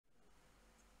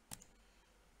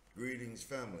Greetings,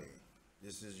 family.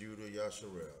 This is Yuda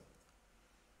Yasharel.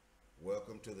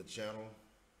 Welcome to the channel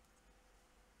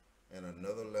and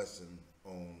another lesson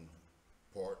on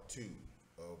part 2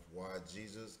 of why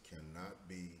Jesus cannot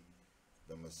be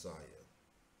the Messiah,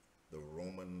 the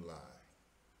Roman lie.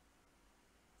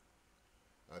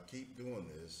 I keep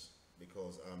doing this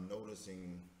because I'm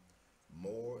noticing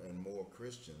more and more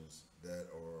Christians that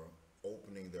are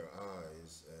opening their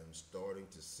eyes and starting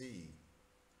to see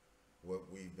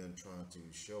what we've been trying to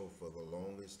show for the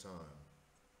longest time.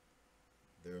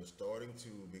 They're starting to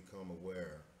become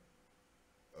aware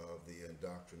of the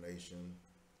indoctrination,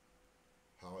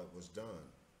 how it was done,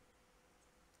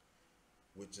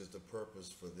 which is the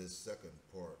purpose for this second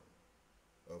part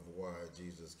of why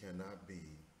Jesus cannot be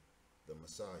the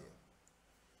Messiah.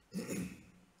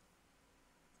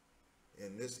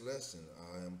 In this lesson,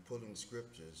 I am pulling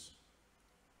scriptures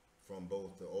from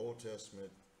both the Old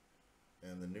Testament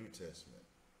and the New Testament.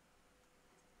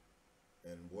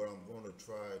 And what I'm going to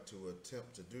try to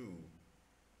attempt to do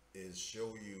is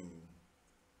show you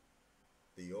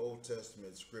the Old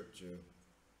Testament scripture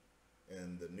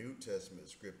and the New Testament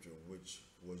scripture which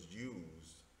was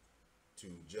used to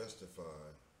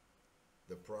justify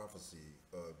the prophecy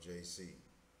of JC.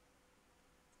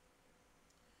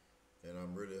 And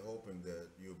I'm really hoping that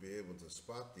you'll be able to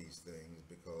spot these things,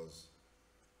 because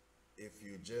if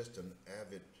you're just an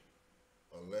avid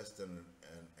or less than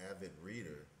an avid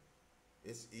reader,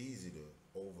 it's easy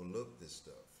to overlook this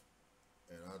stuff.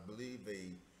 And I believe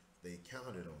they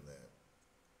counted on that.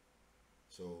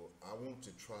 So I want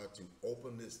to try to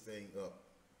open this thing up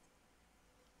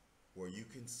where you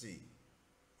can see,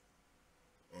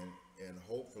 and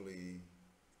hopefully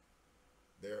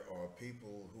there are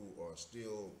people who are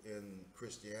still in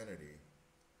Christianity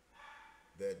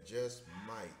that just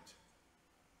might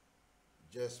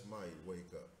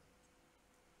wake up.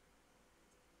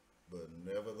 But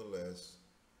nevertheless,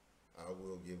 I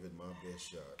will give it my best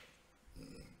shot.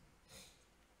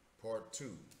 Part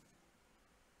 2.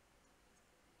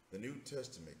 The New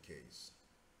Testament case.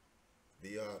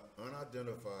 The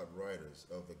unidentified writers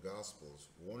of the Gospels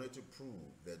wanted to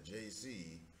prove that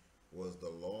JC was the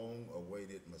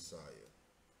long-awaited Messiah.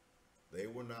 They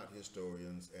were not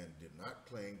historians and did not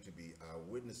claim to be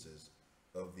eyewitnesses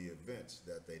of the events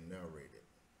that they narrated.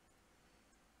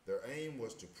 Their aim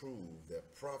was to prove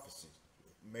that prophecies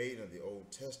made in the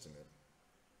Old Testament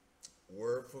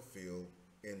were fulfilled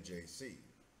in JC.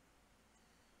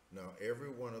 Now, every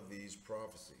one of these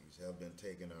prophecies have been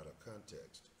taken out of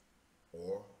context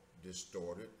or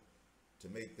distorted to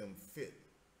make them fit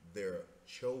their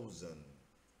chosen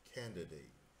candidate.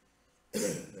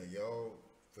 Now,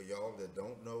 for y'all that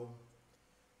don't know,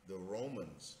 the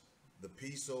Romans, the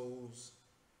Pisos,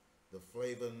 the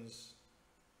Flavins,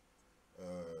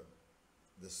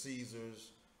 the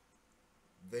Caesars,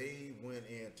 they went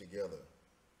in together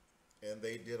and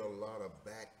they did a lot of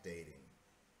backdating.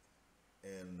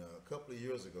 And a couple of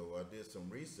years ago, I did some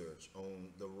research on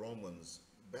the Romans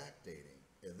backdating,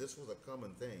 and this was a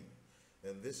common thing.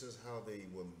 And this is how they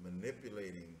were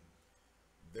manipulating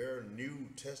their New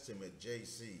Testament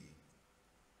JC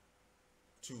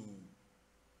to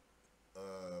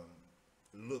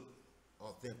look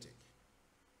authentic.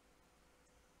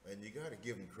 And you got to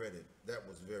give them credit. That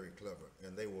was very clever,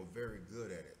 and they were very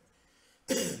good at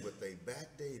it. But they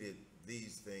backdated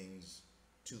these things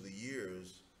to the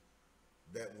years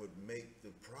that would make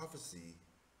the prophecy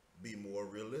be more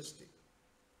realistic.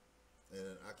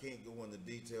 And I can't go into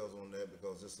details on that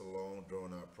because it's a long,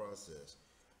 drawn-out process.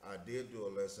 I did do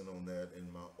a lesson on that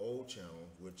in my old channel,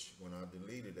 which when I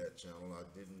deleted that channel,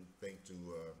 I didn't think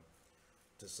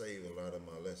to save a lot of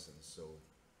my lessons. So,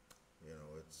 you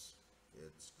know, it's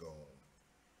gone.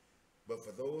 But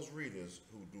for those readers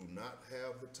who do not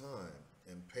have the time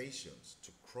and patience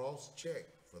to cross-check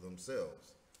for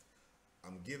themselves,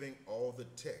 I'm giving all the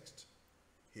text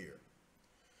here.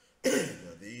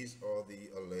 Now, these are the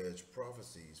alleged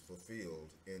prophecies fulfilled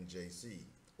in JC,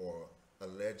 or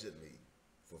allegedly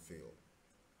fulfilled.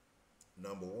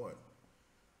 Number 1,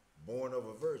 born of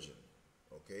a virgin.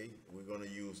 Okay, we're going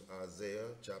to use Isaiah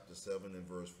chapter 7 and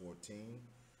verse 14,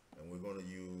 and we're going to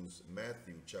use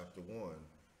Matthew chapter 1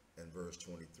 and verse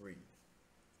 23.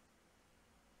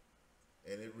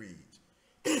 And it reads,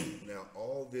 now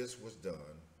all this was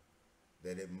done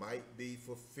that it might be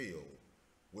fulfilled,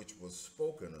 which was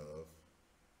spoken of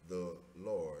the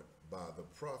Lord by the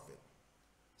prophet,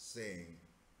 saying,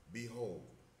 behold,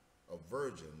 a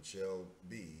virgin shall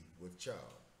be with child,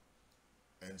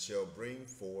 and shall bring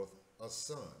forth a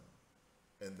son,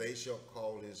 and they shall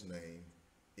call his name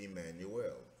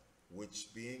Emmanuel,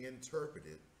 which being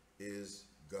interpreted is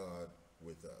God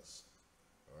with us.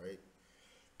 All right.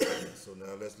 So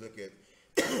now let's look at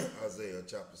Isaiah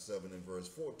chapter 7 and verse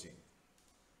 14.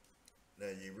 Now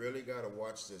you really got to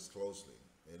watch this closely.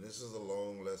 And this is a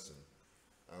long lesson.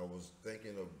 I was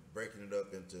thinking of breaking it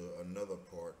up into another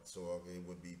part, so it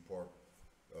would be part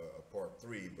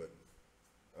 3, but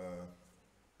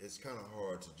it's kind of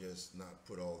hard to just not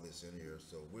put all this in here.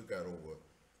 So we've got over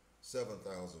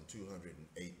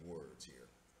 7,208 words here.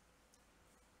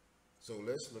 So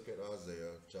let's look at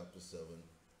Isaiah chapter 7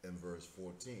 and verse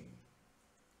 14.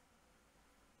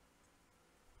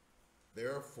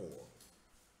 Therefore,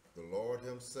 the Lord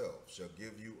himself shall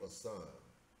give you a sign.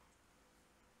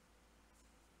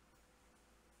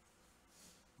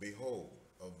 Behold,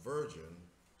 a virgin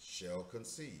shall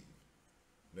conceive.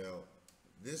 Now,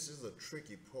 this is a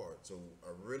tricky part, so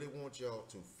I really want y'all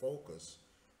to focus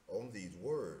on these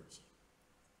words.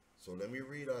 So let me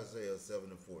read Isaiah 7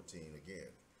 and 14 again.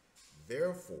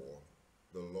 Therefore,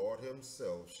 the Lord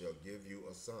himself shall give you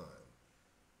a sign.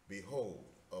 Behold,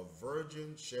 a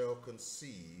virgin shall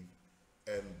conceive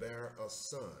and bear a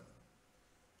son,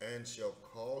 and shall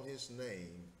call his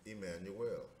name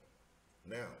Emmanuel.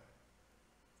 Now,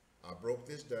 I broke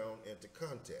this down into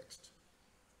context.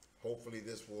 Hopefully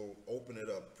this will open it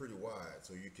up pretty wide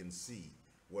so you can see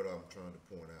what I'm trying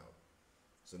to point out.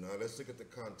 So now let's look at the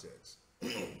context.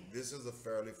 This is a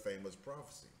fairly famous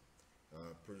prophecy.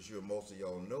 I'm pretty sure most of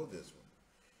y'all know this one,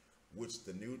 which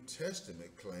the New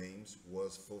Testament claims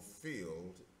was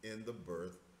fulfilled in the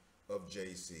birth of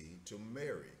JC to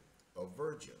Mary, a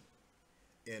virgin.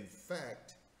 In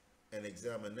fact, an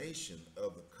examination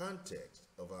of the context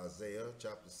of Isaiah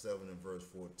chapter 7 and verse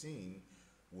 14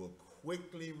 will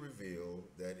quickly reveal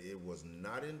that it was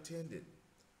not intended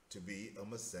to be a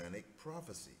messianic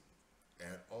prophecy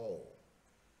at all.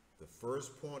 The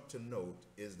first point to note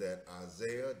is that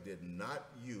Isaiah did not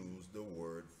use the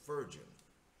word virgin.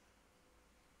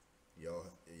 Y'all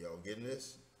getting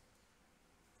this?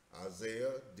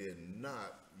 Isaiah did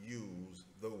not use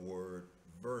the word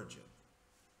virgin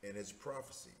in his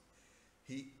prophecy.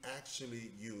 He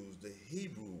actually used the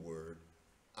Hebrew word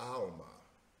alma,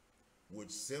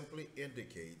 which simply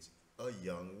indicates a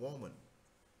young woman.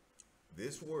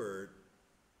 This word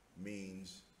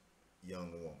means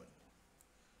young woman.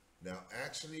 Now,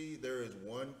 actually, there is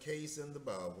one case in the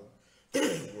Bible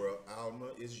where alma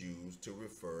is used to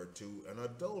refer to an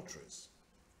adulteress.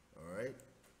 All right?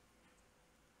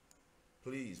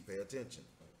 Please pay attention.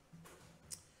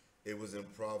 It was in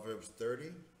Proverbs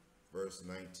 30, verse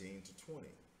 19 to 20.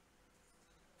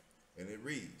 And it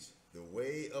reads, the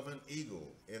way of an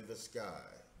eagle in the sky,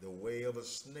 the way of a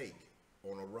snake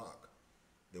on a rock,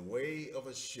 the way of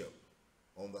a ship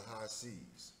on the high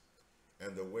seas,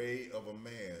 and the way of a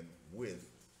man with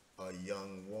a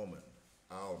young woman,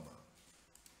 Alma.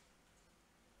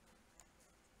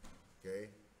 Okay?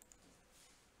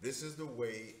 This is the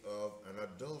way of an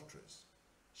adulteress.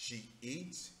 She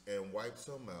eats and wipes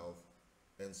her mouth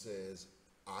and says,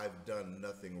 I've done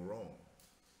nothing wrong.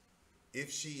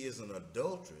 If she is an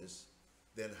adulteress,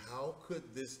 then how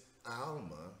could this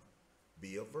Alma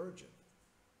be a virgin?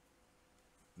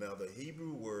 Now, the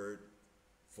Hebrew word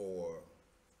for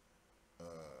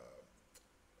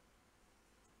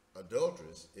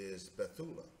adulteress is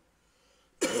Bethulah.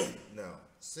 Now,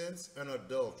 since an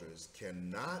adulteress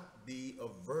cannot be a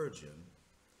virgin,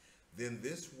 then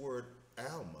this word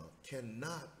Alma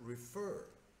cannot refer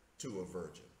to a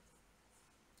virgin,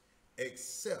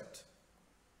 except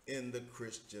in the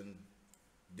Christian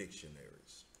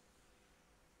dictionaries.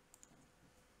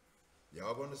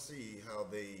 Y'all gonna see how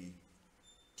they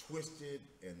twisted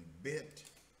and bent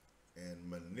and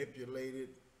manipulated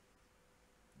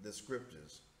the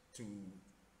scriptures to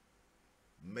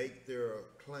make their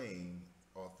claim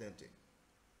authentic.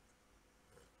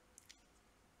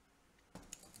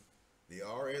 The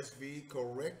RSV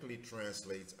correctly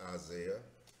translates Isaiah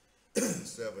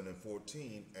 7 and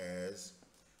 14 as,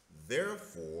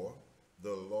 therefore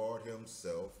the Lord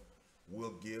himself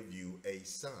will give you a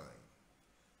sign.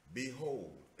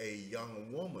 Behold, a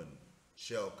young woman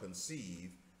shall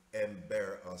conceive and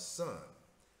bear a son.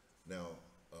 Now,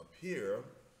 up here,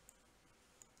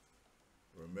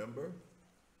 remember,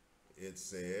 it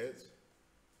says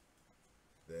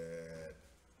that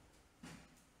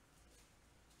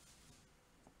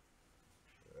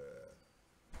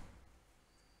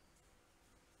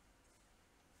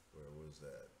where was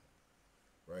that?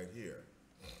 Right here.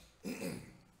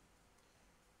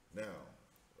 Now,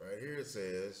 right here it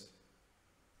says,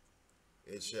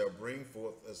 it shall bring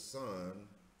forth a son.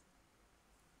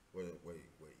 Wait.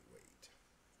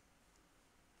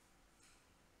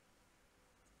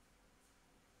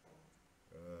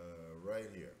 Right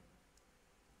here.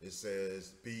 It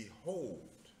says, behold,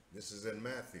 this is in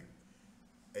Matthew,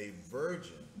 a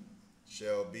virgin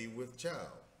shall be with child.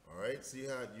 All right, see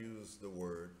how it used the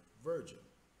word virgin.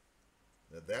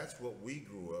 Now that's what we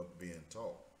grew up being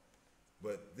taught.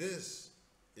 But this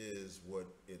is what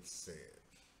it said.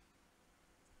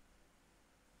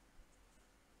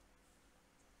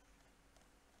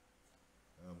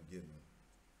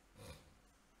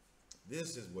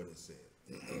 This is what it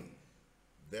said.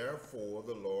 Therefore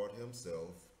the Lord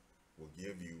himself will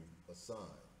give you a sign.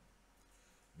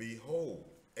 Behold,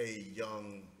 a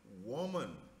young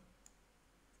woman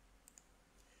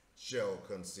shall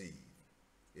conceive.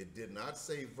 It did not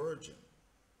say virgin.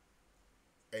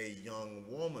 A young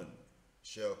woman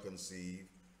shall conceive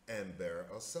and bear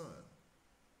a son,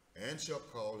 and shall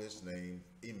call his name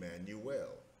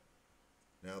Emmanuel.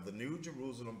 Now the New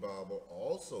Jerusalem Bible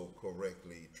also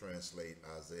correctly translate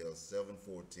Isaiah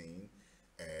 7:14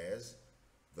 as,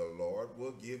 the Lord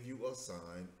will give you a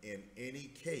sign. In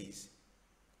any case,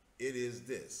 it is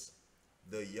this: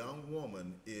 the young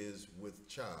woman is with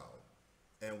child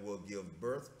and will give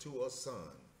birth to a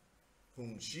son,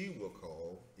 whom she will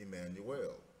call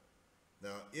Emmanuel.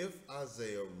 Now, if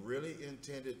Isaiah really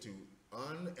intended to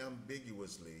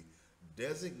unambiguously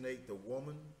designate the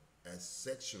woman as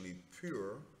sexually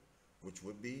pure, which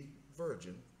would be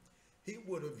virgin, he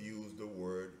would have used the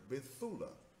word Bethula,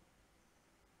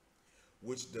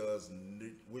 which does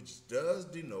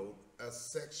denote a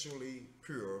sexually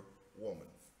pure woman.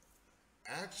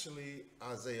 Actually,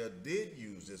 Isaiah did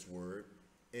use this word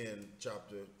in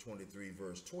chapter 23,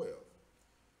 verse 12,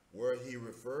 where he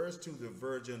refers to the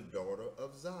virgin daughter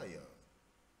of Zion.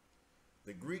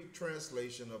 The Greek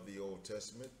translation of the Old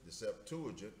Testament, the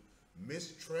Septuagint,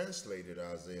 mistranslated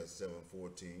Isaiah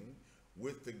 7:14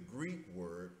 with the Greek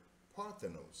word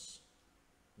Parthenos,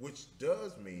 which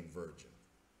does mean virgin.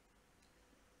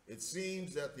 It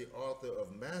seems that the author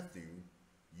of Matthew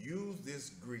used this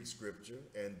Greek scripture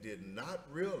and did not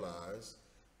realize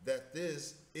that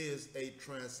this is a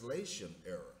translation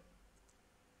error.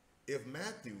 If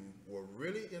Matthew were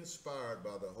really inspired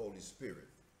by the Holy Spirit,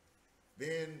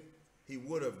 then he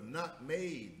would have not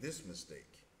made this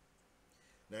mistake.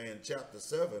 Now in chapter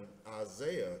 7,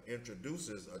 Isaiah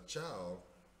introduces a child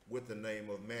with the name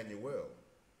of Emmanuel.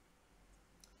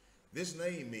 This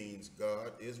name means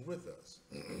God is with us.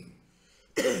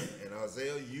 And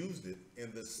Isaiah used it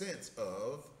in the sense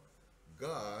of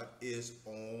God is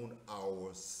on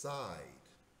our side.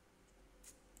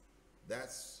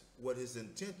 That's what his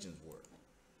intentions were,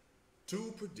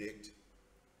 to predict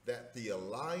that the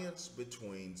alliance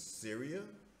between Syria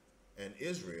and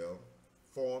Israel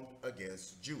formed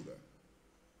against Judah.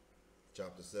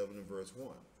 Chapter 7 and verse 1.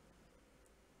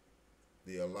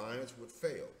 The alliance would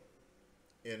fail.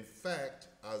 In fact,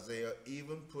 Isaiah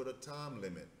even put a time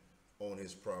limit on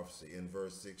his prophecy. In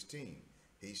verse 16,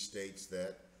 he states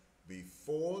that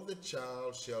before the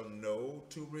child shall know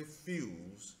to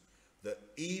refuse the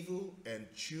evil and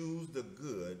choose the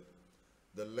good,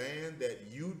 the land that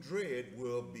you dread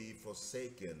will be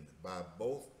forsaken by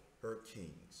both her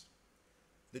kings.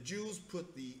 The Jews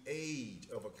put the age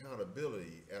of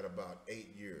accountability at about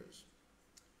 8 years.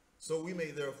 So we may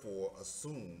therefore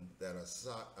assume that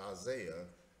Isaiah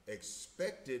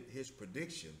expected his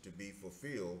prediction to be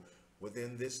fulfilled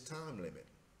within this time limit.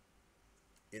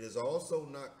 It is also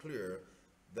not clear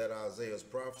that Isaiah's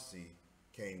prophecy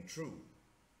came true.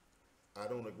 I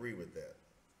don't agree with that.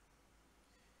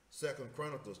 2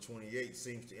 Chronicles 28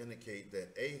 seems to indicate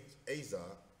that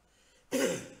Asa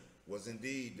was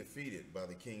indeed defeated by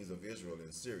the kings of Israel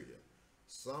in Syria.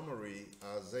 Summary,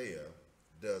 Isaiah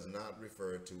does not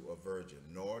refer to a virgin,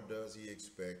 nor does he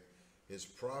expect his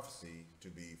prophecy to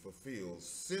be fulfilled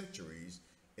centuries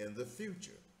in the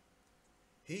future.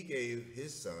 He gave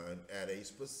his son at a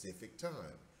specific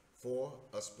time for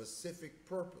a specific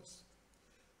purpose.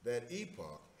 That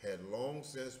epoch had long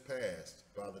since passed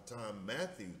by the time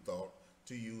Matthew thought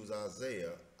to use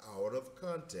Isaiah out of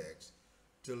context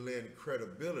to lend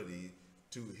credibility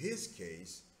to his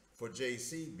case for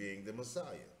JC being the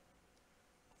Messiah.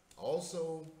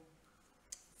 Also,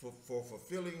 for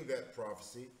fulfilling that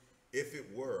prophecy, if it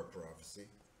were a prophecy,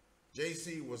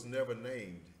 JC was never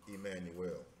named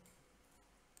Emmanuel.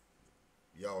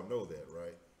 Y'all know that,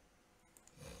 right?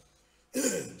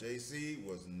 JC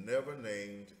was never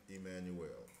named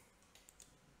Emmanuel.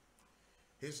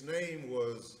 His name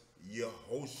was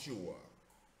Yehoshua,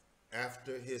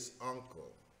 after his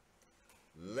uncle.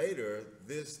 Later,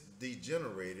 this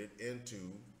degenerated into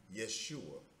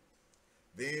Yeshua,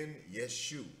 then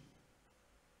Yeshu,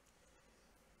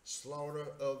 slaughter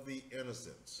of the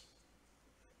innocents.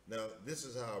 Now, this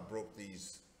is how I broke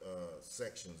these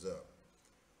sections up.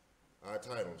 Our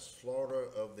title, Slaughter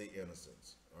of the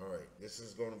Innocents. All right, this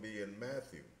is going to be in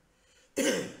Matthew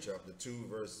chapter 2,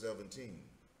 verse 17.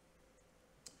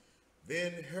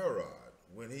 Then Herod,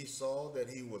 when he saw that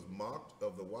he was mocked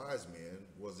of the wise men,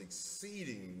 was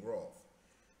exceeding wroth,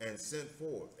 and sent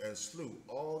forth and slew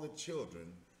all the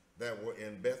children that were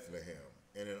in Bethlehem,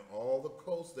 and in all the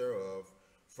coasts thereof,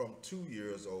 from 2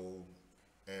 years old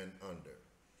and under,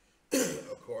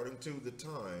 according to the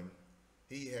time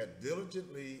he had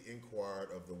diligently inquired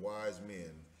of the wise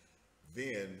men.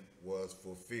 Then was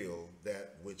fulfilled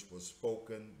that which was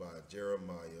spoken by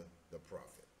Jeremiah the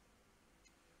prophet.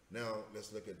 Now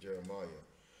let's look at Jeremiah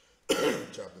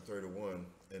chapter 31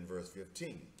 and verse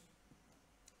 15.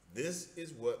 This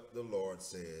is what the Lord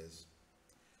says: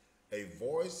 a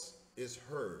voice is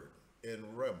heard in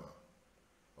Ramah,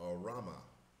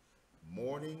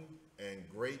 mourning and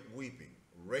great weeping,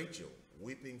 Rachel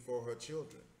weeping for her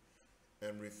children,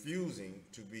 and refusing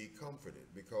to be comforted,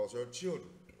 because her children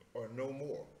are no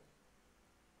more.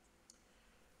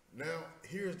 Now,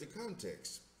 here's the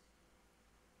context.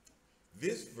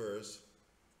 This verse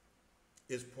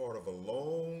is part of a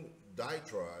long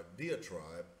diatribe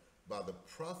by the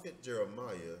prophet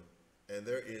Jeremiah, and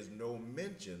there is no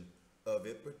mention of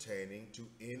it pertaining to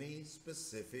any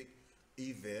specific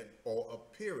event or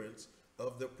appearance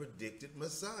of the predicted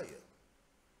Messiah.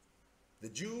 The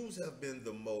Jews have been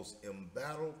the most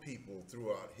embattled people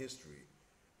throughout history,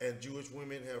 and Jewish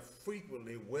women have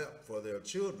frequently wept for their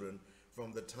children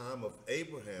from the time of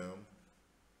Abraham.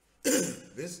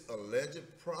 This alleged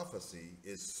prophecy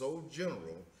is so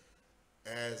general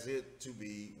as it to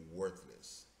be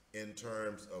worthless in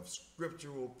terms of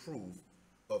scriptural proof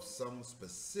of some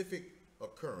specific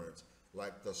occurrence,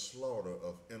 like the slaughter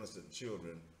of innocent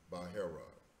children by Herod.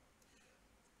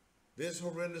 This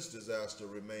horrendous disaster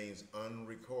remains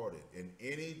unrecorded in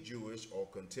any Jewish or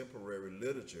contemporary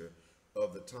literature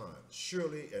of the time.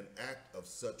 Surely an act of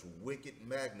such wicked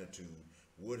magnitude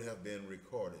would have been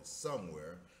recorded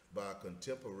somewhere by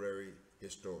contemporary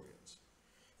historians.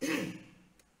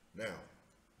 Now,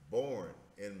 born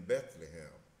in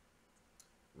Bethlehem,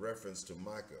 reference to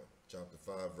Micah chapter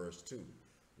 5 verse 2.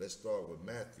 Let's start with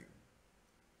Matthew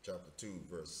chapter 2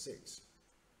 verse 6.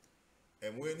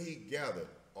 And when he gathered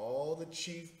all the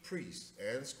chief priests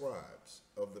and scribes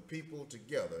of the people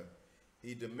together,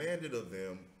 he demanded of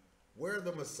them where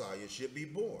the Messiah should be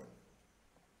born.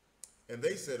 And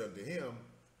they said unto him,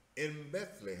 in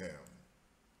Bethlehem.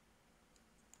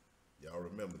 Y'all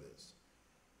remember this.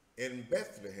 In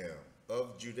Bethlehem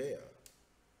of Judea.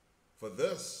 For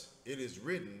thus it is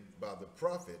written by the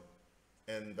prophet,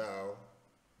 and thou,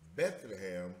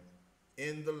 Bethlehem,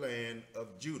 in the land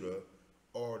of Judah,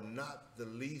 are not the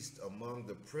least among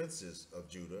the princes of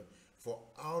Judah, for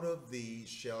out of thee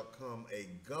shall come a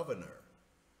governor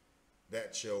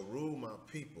that shall rule my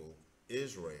people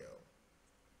Israel.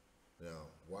 Now,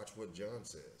 watch what John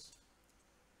says.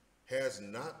 Has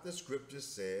not the scripture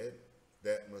said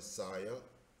that Messiah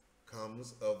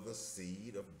comes of the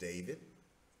seed of David?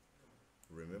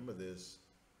 Remember this.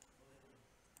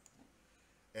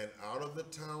 And out of the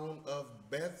town of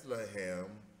Bethlehem,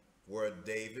 where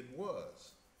David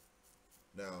was.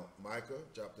 Now, Micah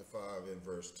chapter 5 and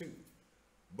verse 2.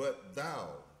 But thou,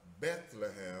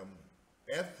 Bethlehem,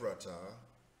 Ephratah,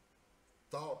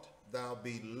 thought thou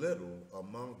be little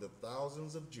among the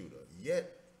thousands of Judah,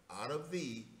 yet out of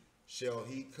thee shall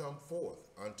he come forth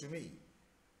unto me,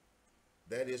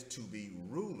 that is to be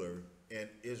ruler in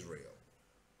Israel,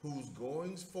 whose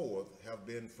goings forth have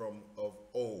been from of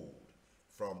old,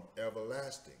 from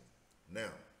everlasting.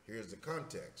 Now, here's the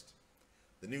context.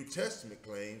 The New Testament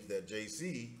claims that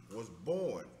JC was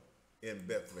born in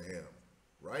Bethlehem,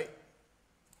 right?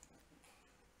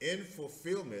 In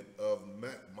fulfillment of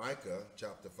Micah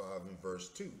chapter 5 and verse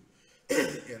 2.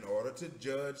 In order to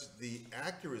judge the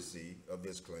accuracy of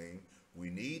this claim,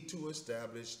 we need to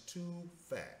establish two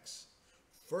facts.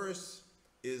 First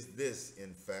is this,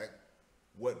 in fact,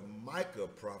 what Micah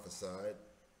prophesied,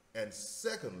 and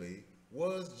secondly,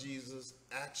 was Jesus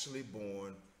actually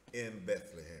born in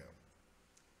Bethlehem?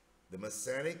 The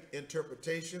Messianic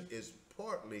interpretation is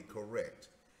partly correct.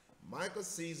 Micah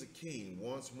sees a king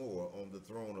once more on the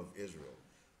throne of Israel,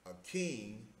 a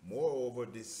king, moreover,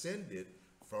 descended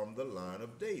from the line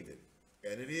of David.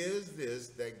 And it is this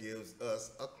that gives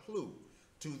us a clue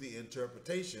to the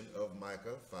interpretation of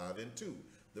Micah 5 and 2.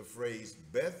 The phrase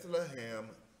Bethlehem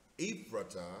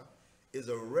Ephratah is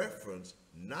a reference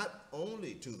not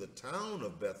only to the town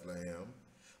of Bethlehem,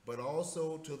 but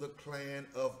also to the clan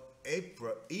of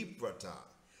Ephratah,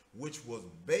 which was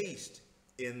based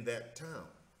in that town.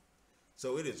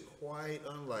 So it is quite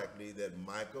unlikely that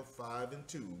Micah 5 and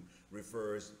 2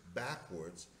 refers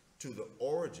backwards to the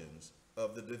origins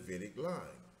of the Davidic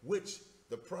line, which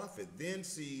the prophet then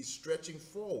sees stretching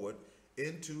forward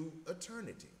into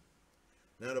eternity.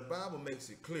 Now the Bible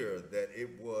makes it clear that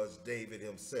it was David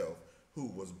himself who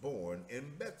was born in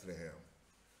Bethlehem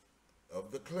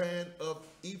of the clan of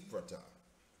Ephratah.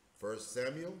 1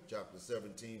 Samuel chapter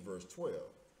 17 verse 12.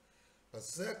 A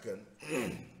second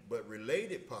but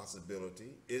related possibility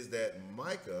is that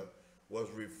Micah was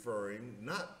referring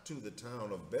not to the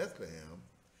town of Bethlehem,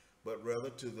 but rather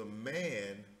to the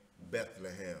man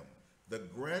Bethlehem, the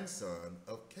grandson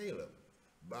of Caleb,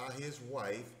 by his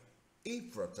wife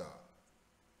Ephratah.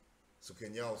 So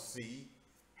can y'all see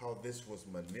how this was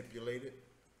manipulated?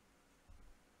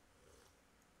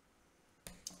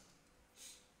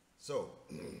 So,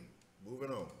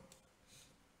 moving on.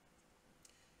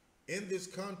 In this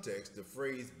context, the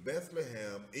phrase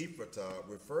Bethlehem Ephratah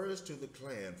refers to the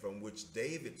clan from which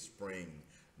David sprang,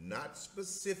 not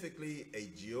specifically a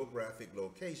geographic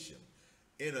location.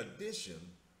 In addition,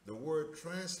 the word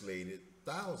translated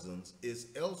thousands is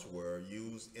elsewhere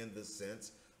used in the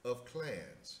sense of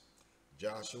clans.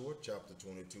 Joshua chapter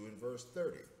 22 and verse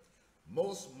 30.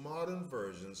 Most modern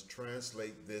versions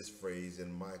translate this phrase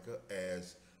in Micah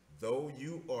as, though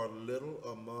you are little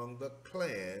among the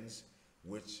clans,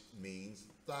 which means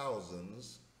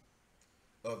thousands,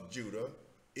 of Judah.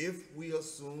 If we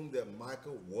assume that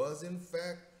Micah was in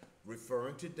fact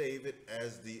referring to David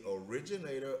as the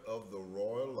originator of the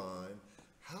royal line,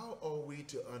 how are we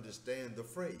to understand the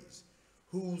phrase,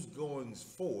 whose goings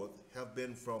forth have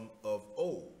been from of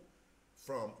old,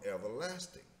 from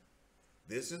everlasting?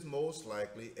 This is most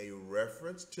likely a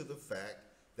reference to the fact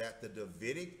that the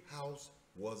Davidic house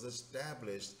was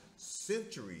established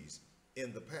centuries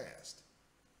in the past.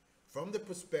 From the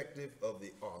perspective of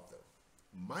the author,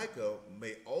 Micah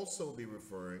may also be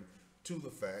referring to the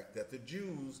fact that the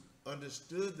Jews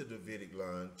understood the Davidic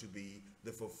line to be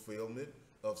the fulfillment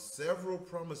of several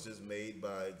promises made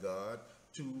by God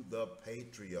to the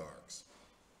patriarchs.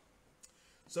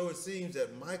 So it seems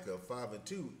that Micah 5 and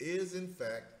 2 is in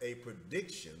fact a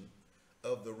prediction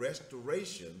of the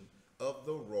restoration of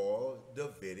the royal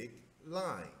Davidic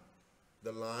line,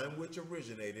 the line which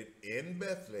originated in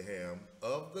Bethlehem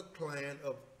of the clan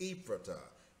of Ephratah.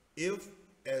 If,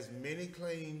 as many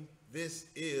claim, this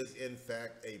is in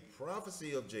fact a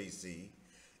prophecy of JC,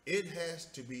 it has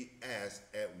to be asked,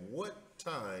 at what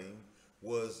time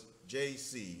was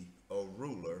JC a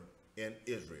ruler in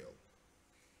Israel?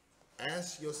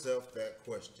 Ask yourself that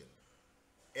question.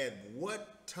 At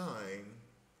what time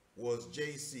was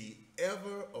JC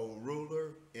ever a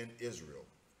ruler in Israel?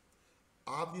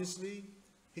 Obviously,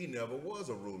 he never was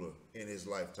a ruler in his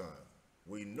lifetime.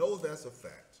 We know that's a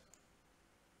fact.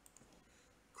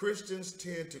 Christians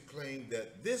tend to claim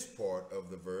that this part of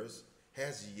the verse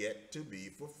has yet to be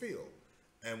fulfilled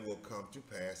and will come to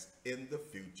pass in the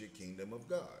future kingdom of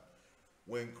God,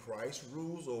 when Christ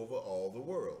rules over all the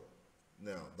world.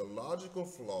 Now, the logical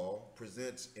flaw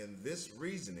presents in this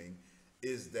reasoning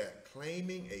is that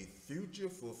claiming a future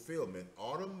fulfillment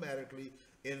automatically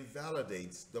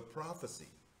invalidates the prophecy,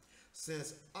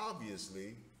 since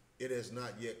obviously it has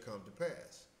not yet come to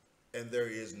pass, and there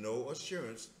is no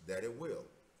assurance that it will.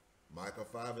 Micah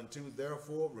 5 and 2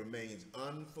 therefore remains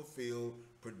unfulfilled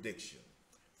prediction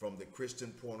from the Christian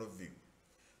point of view.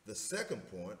 The second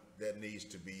point that needs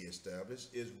to be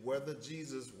established is whether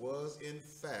Jesus was in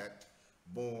fact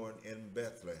born in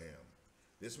Bethlehem.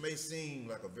 This may seem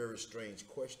like a very strange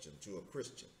question to a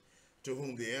Christian, to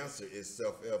whom the answer is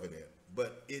self-evident,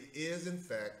 but it is in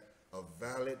fact a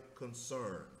valid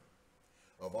concern.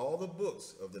 Of all the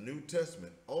books of the New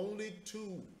Testament, only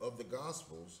two of the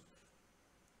Gospels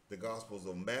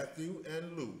of Matthew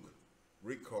and Luke,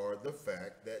 record the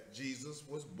fact that Jesus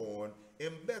was born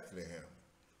in Bethlehem.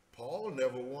 Paul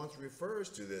never once refers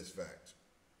to this fact,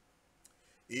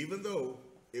 even though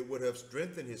it would have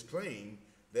strengthened his claim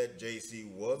that JC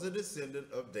was a descendant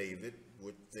of David,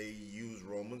 which they use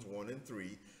Romans 1 and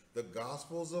 3. The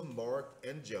Gospels of Mark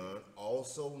and John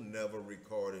also never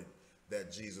recorded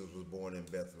that Jesus was born in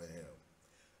Bethlehem.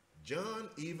 John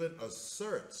even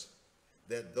asserts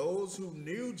that those who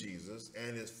knew Jesus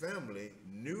and his family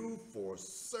knew for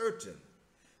certain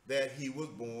that he was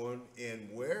born in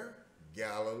where?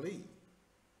 Galilee.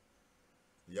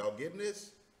 Y'all getting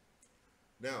this?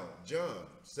 Now, John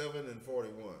 7 and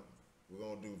 41. We're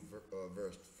going to do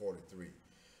verse 43.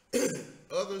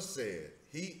 Others said,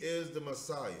 he is the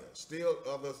Messiah. Still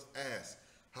others asked,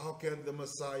 how can the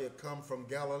Messiah come from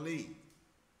Galilee?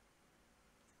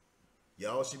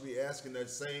 Y'all should be asking that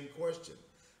same question.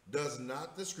 Does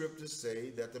not the scripture say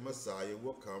that the Messiah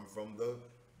will come from the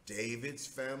David's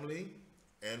family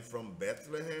and from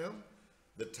Bethlehem,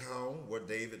 the town where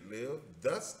David lived?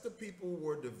 Thus the people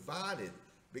were divided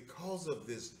because of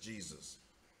this Jesus.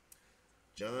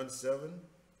 John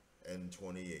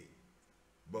 7:28.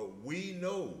 But we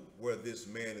know where this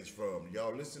man is from.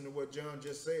 Y'all listen to what John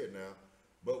just said now.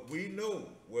 But we know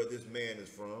where this man is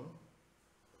from.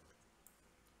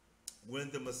 When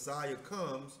the Messiah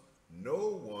comes,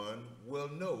 no one will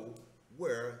know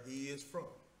where he is from.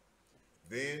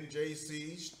 Then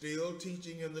JC, still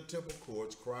teaching in the temple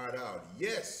courts, cried out,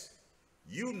 "Yes,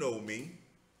 you know me,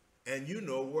 and you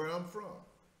know where I'm from."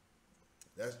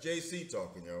 That's JC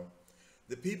talking, y'all.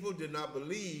 The people did not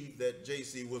believe that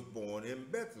JC was born in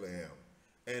Bethlehem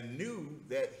and knew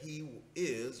that he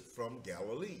is from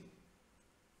Galilee.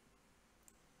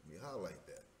 Let me highlight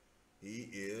that. He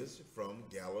is from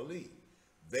Galilee.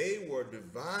 They were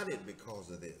divided because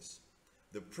of this.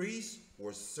 The priests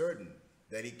were certain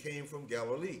that he came from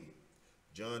Galilee.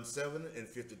 John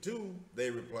 7:52, they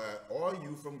replied, "Are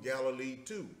you from Galilee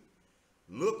too?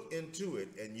 Look into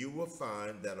it, and you will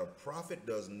find that a prophet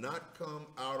does not come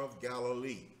out of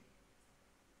Galilee."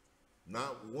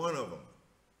 Not one of them.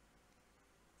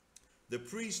 The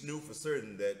priests knew for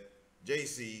certain that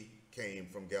JC came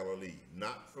from Galilee,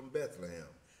 not from Bethlehem.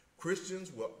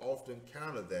 Christians will often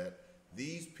counter that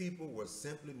these people were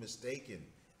simply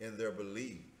mistaken in their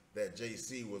belief that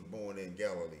JC was born in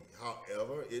Galilee.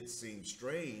 However, it seems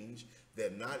strange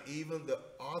that not even the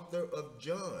author of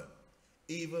John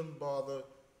even bother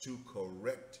to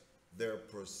correct their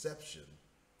perception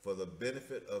for the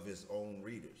benefit of his own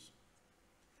readers.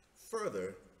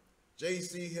 Further,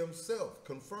 JC himself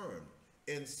confirmed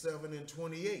in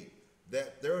 7:28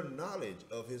 that their knowledge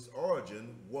of his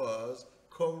origin was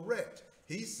correct.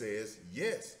 He says,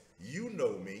 "Yes, you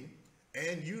know me,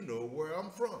 and you know where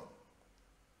I'm from."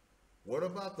 What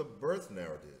about the birth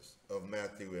narratives of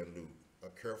Matthew and Luke? A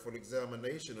careful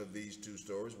examination of these two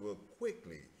stories will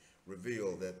quickly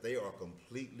reveal that they are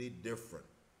completely different.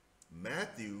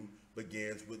 Matthew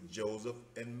begins with Joseph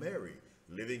and Mary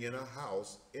living in a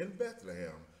house in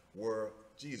Bethlehem where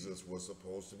Jesus was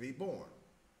supposed to be born.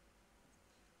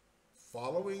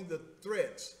 Following the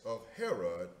threats of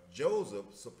Herod,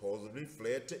 Joseph supposedly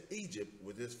fled to Egypt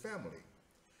with his family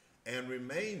and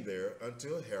remained there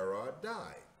until Herod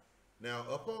died. Now,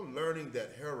 upon learning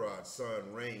that Herod's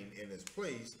son reigned in his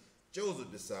place,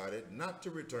 Joseph decided not to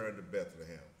return to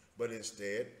Bethlehem, but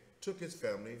instead took his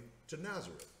family to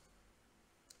Nazareth.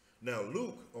 Now,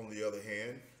 Luke, on the other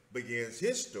hand, begins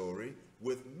his story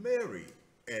with Mary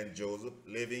and Joseph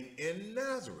living in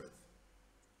Nazareth.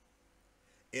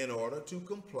 In order to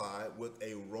comply with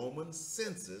a Roman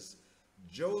census,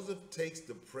 Joseph takes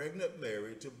the pregnant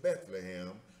Mary to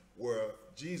Bethlehem, where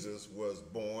Jesus was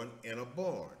born in a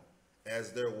barn,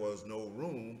 as there was no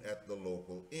room at the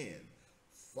local inn.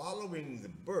 Following the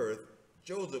birth,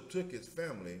 Joseph took his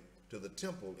family to the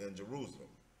temple in Jerusalem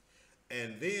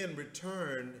and then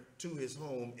returned to his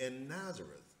home in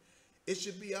Nazareth. It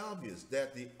should be obvious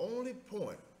that the only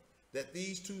point that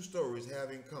these two stories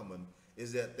have in common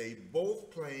is that they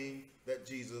both claim that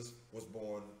Jesus was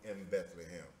born in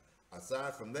Bethlehem.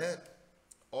 Aside from that,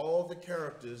 all the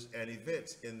characters and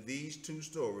events in these two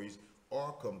stories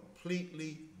are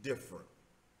completely different.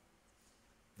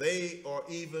 They are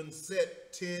even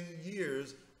set 10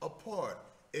 years apart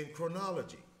in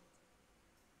chronology.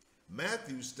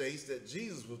 Matthew states that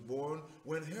Jesus was born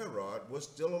when Herod was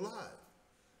still alive,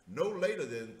 no later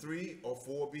than 3 or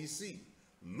 4 BC.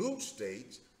 Luke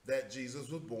states that Jesus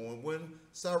was born when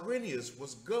Cyrenius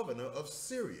was governor of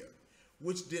Syria,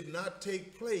 which did not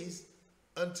take place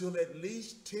until at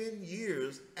least 10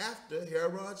 years after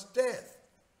Herod's death.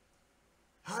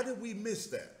 How did we miss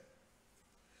that?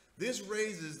 This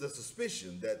raises the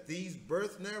suspicion that these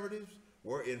birth narratives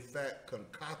were in fact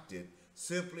concocted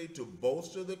simply to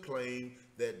bolster the claim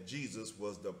that Jesus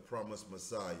was the promised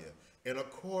Messiah, in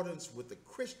accordance with the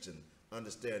Christian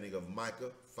understanding of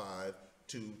Micah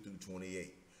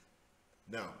 5:2-28.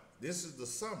 Now, this is the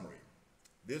summary.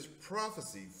 This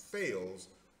prophecy fails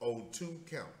on 2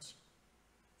 counts.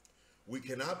 We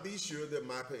cannot be sure that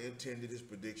Micah intended his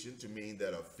prediction to mean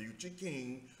that a future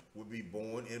king would be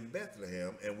born in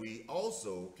Bethlehem, and we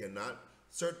also cannot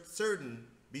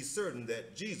be certain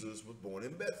that Jesus was born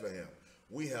in Bethlehem.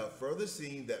 We have further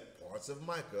seen that parts of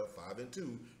Micah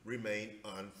 5:2 remain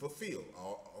unfulfilled,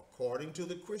 according to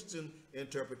the Christian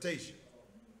interpretation.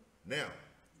 Now,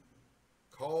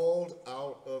 called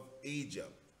out of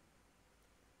Egypt.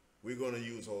 We're going to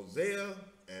use Hosea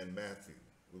and Matthew.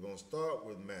 We're going to start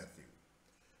with Matthew.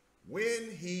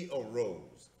 When he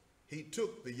arose, he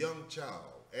took the young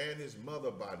child and his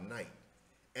mother by night,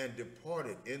 and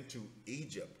departed into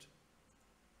Egypt,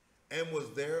 and was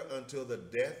there until the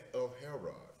death of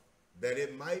Herod, that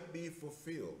it might be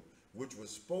fulfilled, which was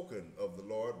spoken of the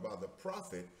Lord by the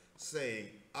prophet, saying,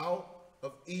 out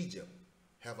of Egypt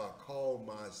have I called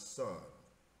my son.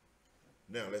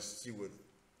 Now let's see what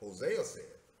Hosea said.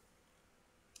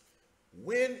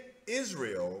 When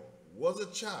Israel was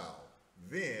a child,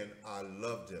 then I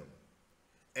loved him,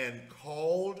 and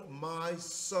called my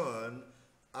son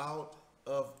out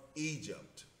of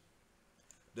Egypt.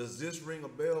 Does this ring a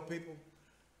bell, people?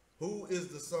 Who is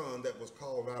the son that was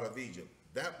called out of Egypt?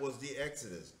 That was the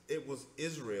Exodus. It was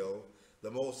Israel.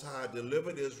 The Most High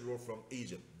delivered Israel from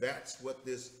Egypt. That's what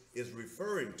this is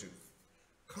referring to.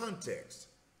 Context.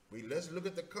 Let's look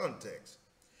at the context.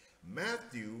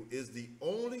 Matthew is the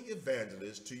only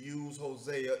evangelist to use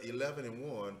Hosea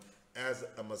 11:1 as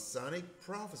a Messianic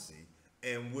prophecy,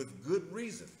 and with good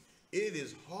reason. It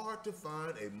is hard to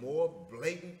find a more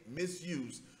blatant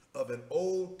misuse of an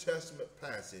Old Testament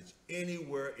passage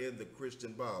anywhere in the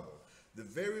Christian Bible. The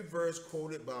very verse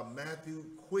quoted by Matthew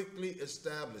quickly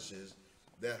establishes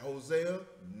that Hosea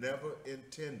never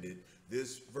intended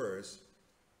this verse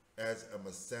as a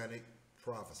Messianic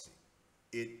prophecy.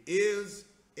 It is,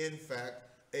 in fact,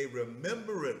 a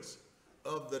remembrance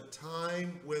of the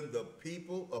time when the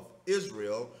people of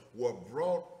Israel were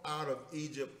brought out of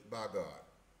Egypt by God.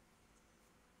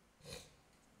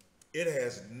 It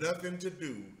has nothing to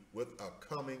do with a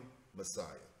coming Messiah.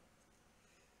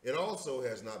 It also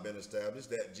has not been established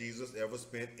that Jesus ever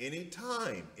spent any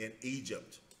time in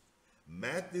Egypt.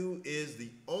 Matthew is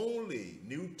the only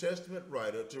New Testament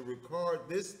writer to record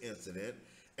this incident,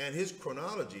 and his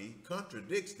chronology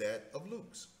contradicts that of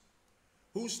Luke's,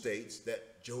 who states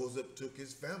that Joseph took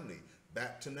his family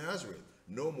back to Nazareth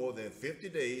no more than 50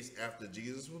 days after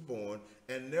Jesus was born,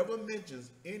 and never mentions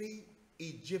any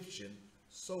Egyptian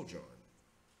sojourn.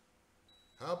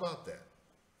 How about that?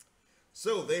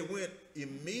 So they went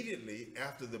immediately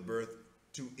after the birth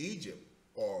to Egypt,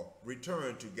 or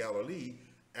returned to Galilee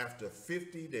after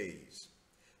 50 days.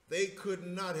 They could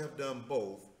not have done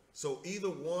both, so either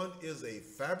one is a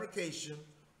fabrication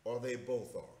or they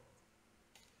both are.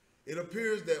 It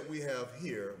appears that we have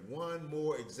here one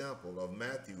more example of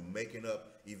Matthew making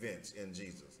up events in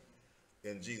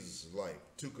Jesus' life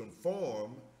to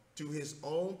conform to his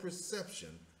own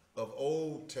perception of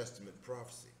Old Testament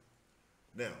prophecy.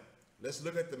 Now, let's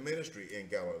look at the ministry in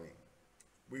Galilee.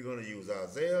 We're going to use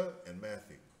Isaiah and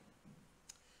Matthew.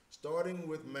 Starting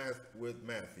with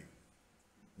Matthew.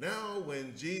 Now,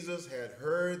 when Jesus had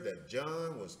heard that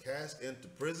John was cast into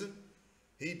prison,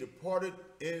 he departed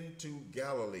into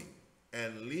Galilee,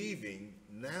 and leaving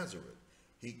Nazareth,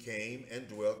 he came and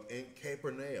dwelt in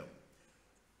Capernaum,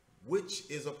 which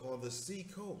is upon the sea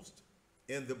coast,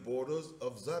 in the borders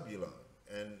of Zebulun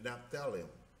and Naphtali,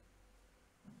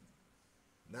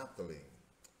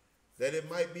 that it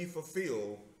might be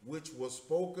fulfilled, which was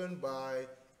spoken by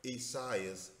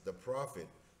Esaias the prophet,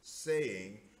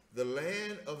 saying, the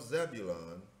land of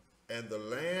Zebulun and the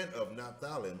land of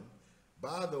Naphtali,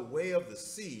 by the way of the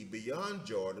sea, beyond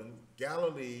Jordan,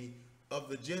 Galilee of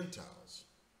the Gentiles.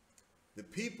 The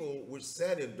people which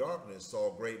sat in darkness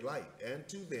saw great light, and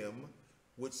to them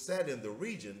which sat in the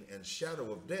region and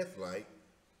shadow of death light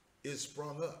is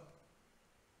sprung up.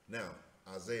 Now,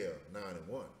 Isaiah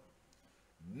 9:1.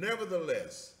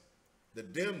 Nevertheless, the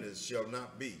dimness shall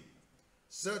not be,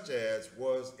 such as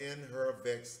was in her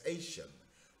vexation,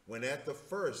 when at the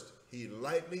first he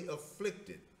lightly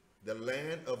afflicted the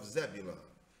land of Zebulun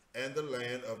and the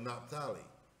land of Naphtali,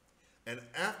 and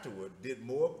afterward did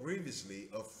more grievously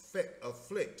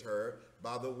afflict her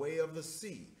by the way of the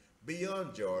sea,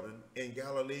 beyond Jordan, in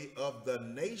Galilee of the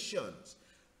nations.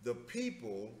 The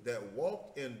people that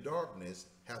walked in darkness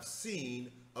have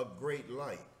seen a great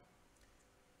light.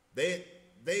 They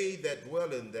that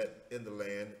dwell in the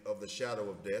land of the shadow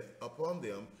of death, upon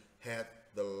them hath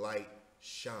the light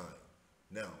shine.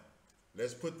 Now,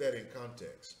 let's put that in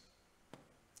context.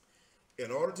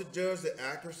 In order to judge the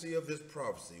accuracy of this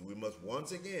prophecy, we must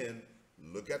once again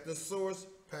look at the source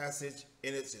passage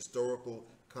in its historical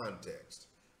context.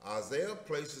 Isaiah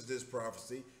places this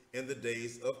prophecy in the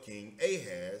days of King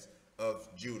Ahaz of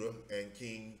Judah and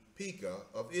King Pekah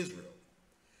of Israel,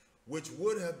 which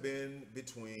would have been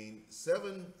between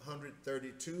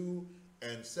 732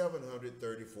 and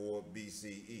 734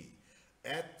 BCE.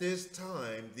 At this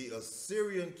time, the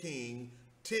Assyrian king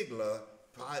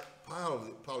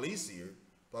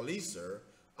Tiglath-Pileser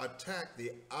attacked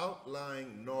the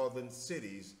outlying northern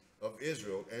cities of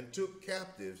Israel and took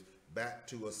captives back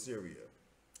to Assyria.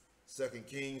 2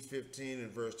 Kings 15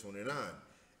 and verse 29.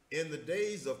 In the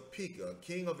days of Pekah,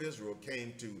 king of Israel,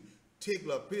 came to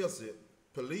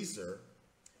Tiglath-Pileser,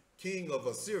 king of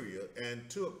Assyria, and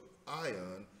took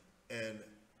Ion and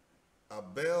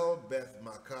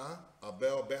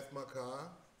Abel-Beth-Maachah,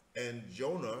 and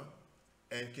Jonah,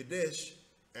 and Kadesh,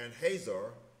 and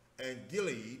Hazor, and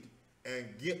Gilead,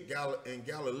 and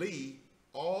Galilee,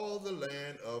 all the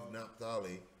land of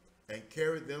Naphtali, and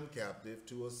carried them captive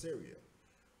to Assyria.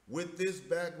 With this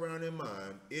background in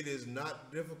mind, it is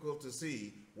not difficult to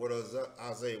see what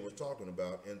Isaiah was talking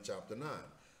about in chapter 9.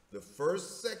 The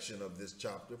first section of this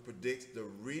chapter predicts the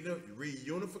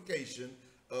reunification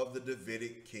of the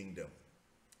Davidic kingdom.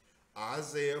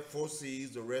 Isaiah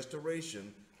foresees the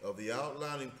restoration of the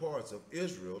outlining parts of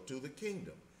Israel to the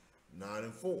kingdom, 9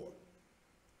 and 4,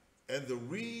 and the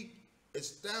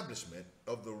re-establishment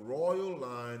of the royal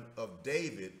line of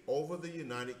David over the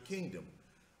united kingdom.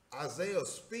 Isaiah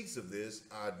speaks of this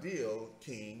ideal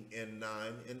king in 9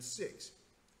 and 6.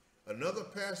 Another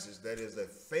passage that is a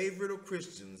favorite of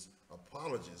Christians'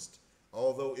 apologists,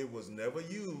 although it was never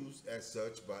used as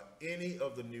such by any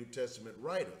of the New Testament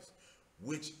writers,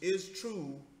 which is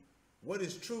true. What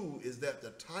is true is that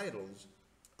the titles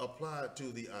applied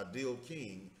to the ideal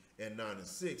king in 9 and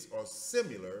 6 are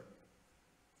similar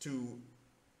to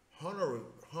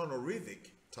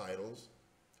honorific titles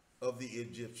of the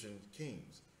Egyptian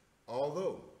kings.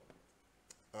 Although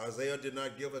Isaiah did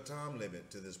not give a time limit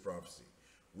to this prophecy,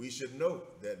 we should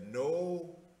note that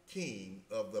no king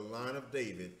of the line of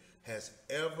David has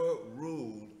ever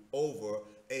ruled over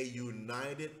a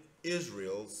united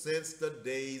Israel since the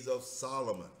days of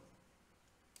Solomon.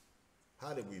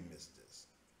 How did we miss this?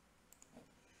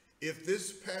 If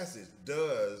this passage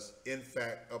does in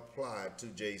fact apply to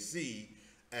JC,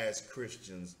 as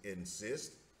Christians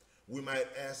insist, we might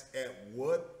ask at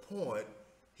what point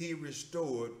he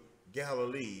restored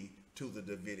Galilee to the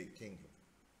Davidic kingdom.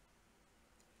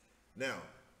 Now,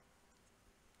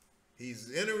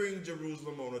 he's entering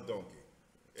Jerusalem on a donkey.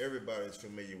 Everybody's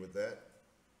familiar with that.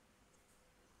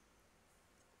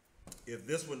 If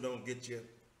this one don't get you,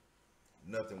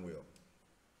 nothing will.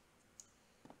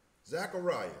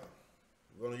 Zechariah.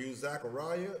 We're going to use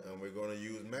Zechariah and we're going to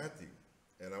use Matthew.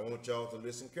 And I want y'all to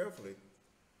listen carefully.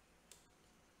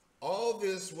 All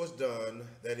this was done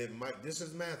that it might, this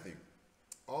is Matthew.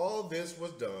 All this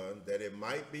was done that it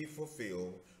might be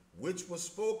fulfilled, which was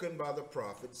spoken by the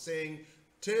prophet, saying,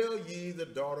 Tell ye the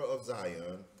daughter of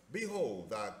Zion, Behold,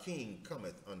 thy king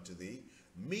cometh unto thee,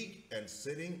 meek and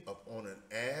sitting upon an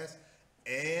ass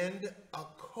and a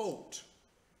coat.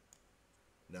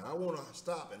 Now I want to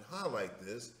stop and highlight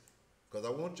this because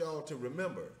I want y'all to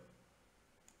remember.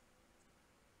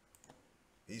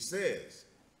 He says,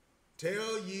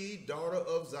 Tell ye, daughter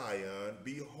of Zion,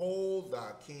 Behold,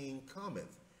 thy king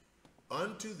cometh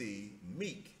unto thee,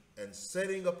 meek and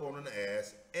sitting upon an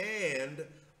ass and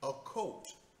a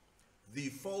coat, the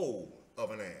foal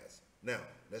of an ass. Now,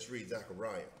 let's read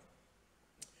Zechariah.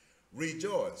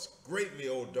 Rejoice greatly,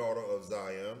 O daughter of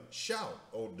Zion. Shout,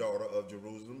 O daughter of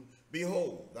Jerusalem.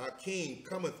 Behold, thy king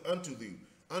cometh unto thee.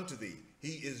 He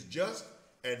is just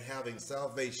and having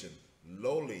salvation,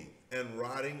 lowly and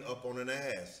riding upon an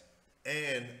ass,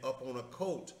 and upon a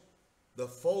coat, the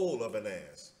foal of an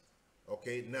ass.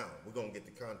 Okay, now we're going to get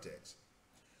the context.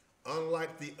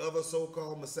 Unlike the other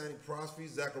so-called Messianic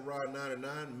prophecies, Zechariah 9 and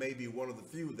 9 may be one of the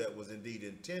few that was indeed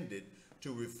intended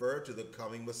to refer to the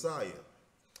coming Messiah.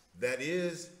 That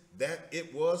is, that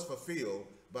it was fulfilled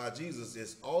by Jesus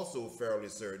is also fairly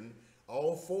certain.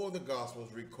 All four of the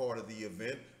Gospels recorded the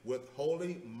event with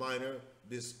only minor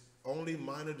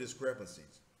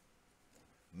discrepancies.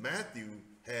 Matthew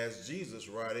has Jesus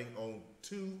riding on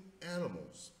two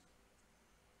animals.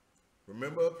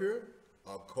 Remember up here?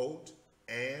 A coat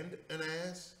and an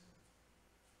ass.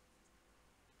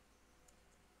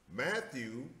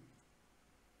 Matthew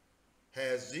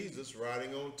has Jesus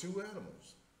riding on two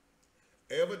animals.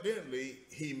 Evidently,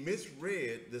 he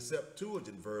misread the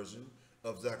Septuagint version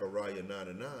of Zechariah 9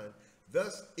 and 9.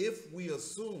 Thus, if we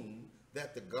assume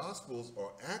that the Gospels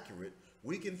are accurate,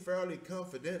 we can be fairly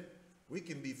confident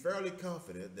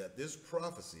that this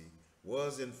prophecy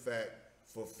was in fact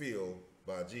fulfilled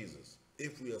by Jesus,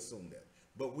 if we assume that.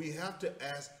 But we have to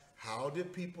ask, how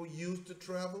did people used to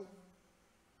travel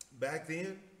back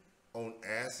then? On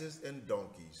asses and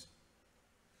donkeys.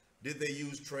 Did they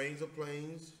use trains or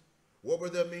planes? What were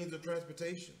their means of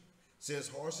transportation? Since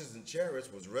horses and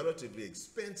chariots was relatively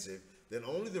expensive, then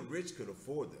only the rich could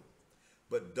afford them.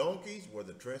 But donkeys were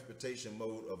the transportation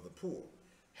mode of the poor.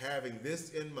 Having this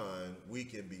in mind, we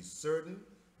can be certain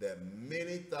that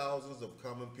many thousands of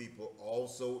common people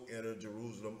also entered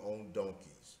Jerusalem on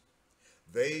donkeys.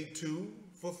 they too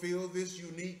fulfill this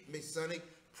unique Masonic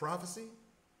prophecy?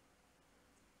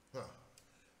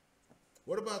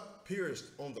 What about pierced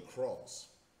on the cross?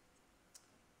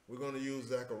 We're going to use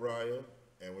Zechariah,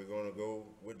 and we're going to go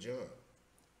with John.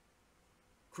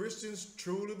 Christians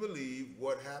truly believe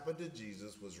what happened to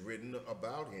Jesus was written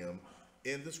about him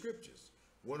in the scriptures,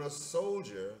 when a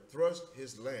soldier thrust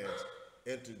his lance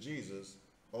into Jesus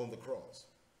on the cross.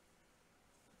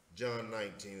 John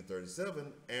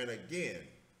 19:37, and again,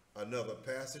 another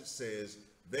passage says,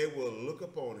 they will look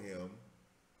upon him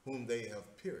whom they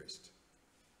have pierced.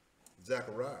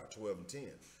 Zechariah 12:10,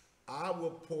 I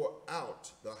will pour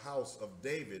out the house of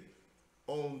David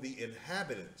on the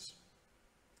inhabitants.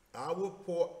 I will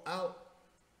pour out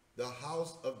the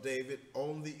house of David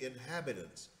on the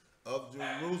inhabitants of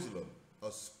Jerusalem,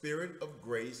 a spirit of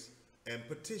grace and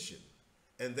petition.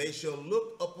 And they shall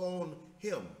look upon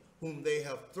him whom they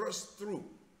have thrust through,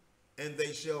 and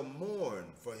they shall mourn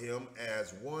for him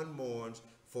as one mourns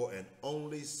for an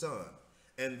only son.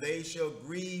 And they shall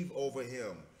grieve over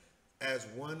him as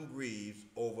one grieves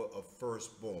over a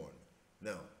firstborn.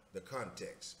 Now, the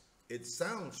context. It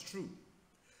sounds true,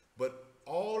 but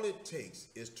all it takes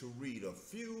is to read a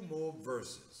few more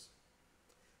verses.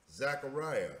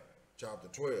 Zechariah chapter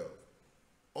 12.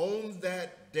 On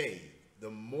that day,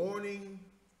 the mourning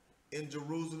in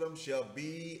Jerusalem shall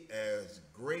be as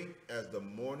great as the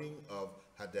mourning of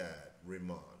Hadad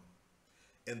Rimmon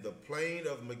in the plain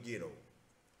of Megiddo.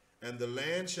 And the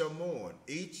land shall mourn,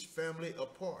 each family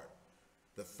apart.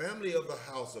 The family of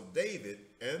the house of David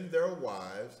and their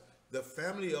wives, the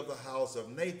family of the house of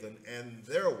Nathan and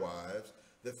their wives,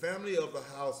 the family of the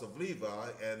house of Levi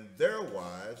and their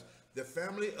wives, the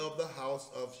family of the house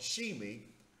of Shimi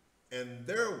and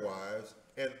their wives,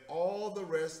 and all the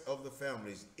rest of the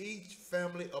families, each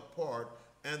family apart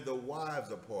and the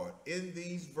wives apart. In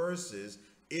these verses,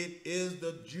 it is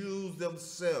the Jews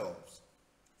themselves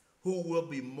who will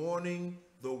be mourning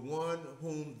the one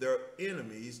whom their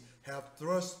enemies have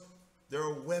thrust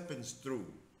their weapons through.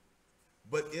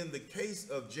 But in the case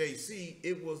of JC,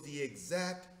 it was the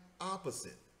exact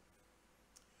opposite.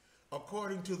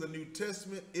 According to the New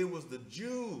Testament, it was the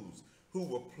Jews who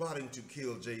were plotting to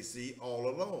kill JC all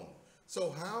along.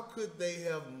 So how could they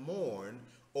have mourned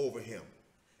over him?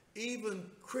 Even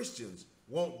Christians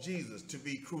want Jesus to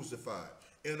be crucified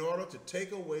in order to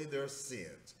take away their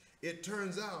sins. It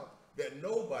turns out that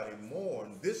nobody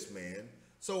mourned this man,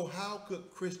 so how could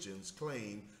Christians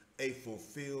claim a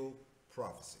fulfilled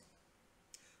prophecy?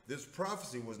 This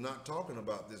prophecy was not talking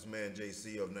about this man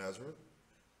JC of Nazareth.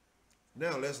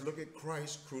 Now let's look at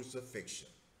Christ's crucifixion.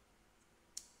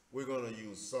 We're going to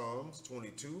use Psalms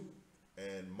 22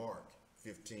 and Mark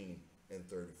 15 and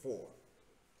 34.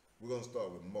 We're going to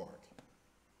start with Mark.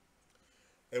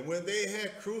 And when they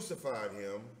had crucified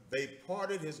him, they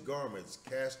parted his garments,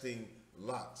 casting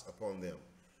lots upon them,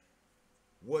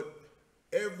 what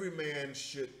every man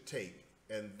should take,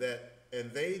 and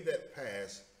they that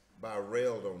passed by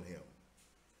railed on him,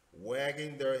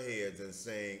 wagging their heads and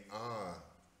saying, Ah,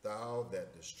 thou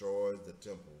that destroys the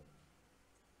temple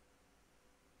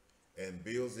and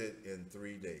builds it in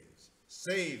 3 days,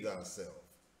 save thyself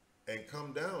and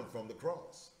come down from the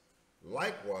cross.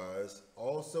 Likewise,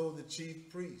 also the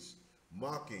chief priests,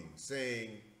 mocking,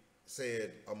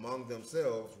 said among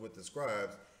themselves with the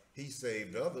scribes, he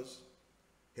saved others,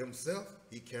 himself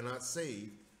he cannot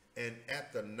save. And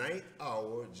at the 9th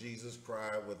hour, Jesus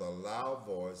cried with a loud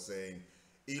voice, saying,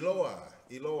 Eloi,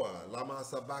 Eloi, lama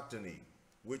sabachthani,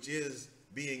 which is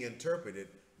being interpreted,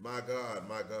 my God,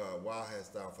 why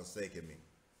hast thou forsaken me?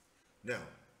 Now,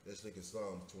 let's look at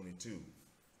Psalms 22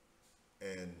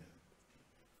 and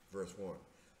verse 1.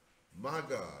 My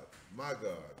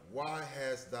God, why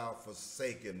hast thou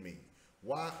forsaken me?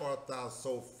 Why art thou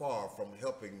so far from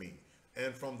helping me,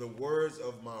 and from the words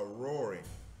of my roaring?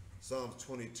 Psalms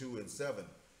 22 and 7,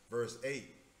 verse 8.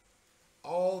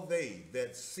 All they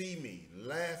that see me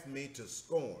laugh me to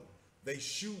scorn. They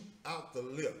shoot out the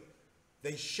lip.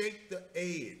 They shake the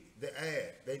head.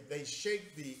 They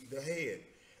shake the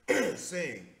head,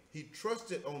 saying, he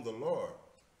trusted on the Lord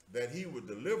that he would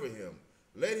deliver him.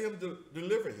 Let him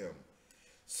deliver him,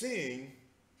 seeing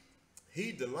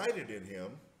he delighted in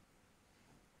him.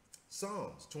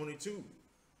 Psalms 22.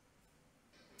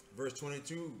 Verse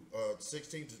 22,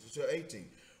 16 to 18.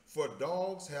 For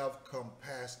dogs have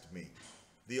compassed me.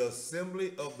 The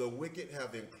assembly of the wicked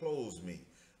have enclosed me.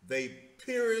 They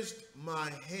pierced my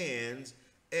hands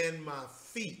and my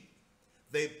feet.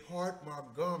 They part my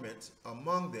garments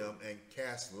among them and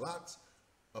cast lots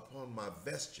upon my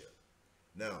vesture.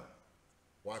 Now,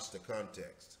 watch the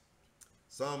context.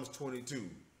 Psalms 22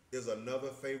 is another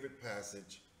favorite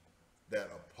passage that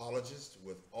apologists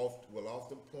will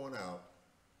often point out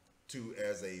to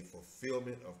as a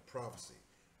fulfillment of prophecy.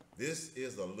 This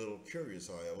is a little curious,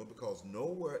 however, because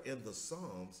nowhere in the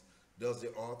Psalms does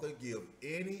the author give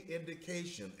any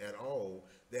indication at all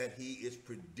that he is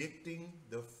predicting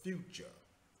the future.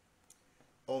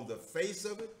 On the face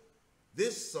of it,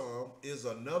 this psalm is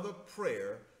another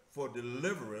prayer for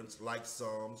deliverance like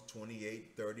Psalms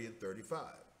 28, 30, and 35.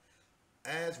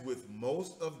 As with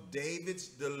most of David's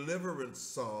deliverance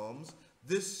psalms,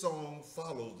 this song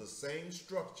follows the same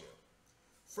structure.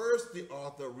 First, the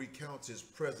author recounts his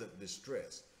present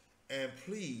distress and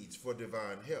pleads for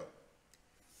divine help.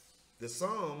 The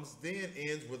Psalms then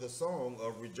ends with a song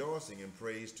of rejoicing and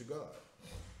praise to God.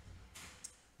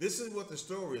 This is what the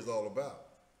story is all about.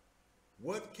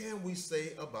 What can we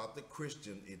say about the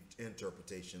Christian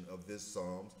interpretation of this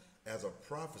Psalms as a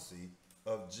prophecy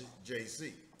of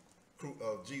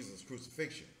of Jesus'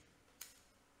 crucifixion?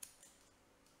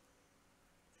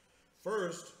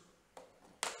 First,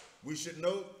 we should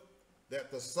note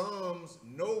that the Psalms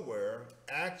nowhere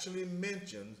actually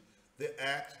mentions the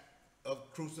act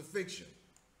of crucifixion.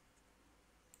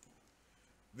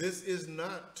 This is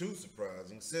not too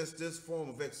surprising, since this form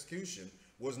of execution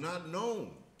was not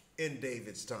known in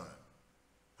David's time.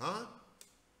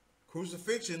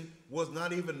 Crucifixion was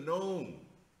not even known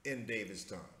in David's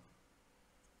time.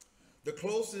 The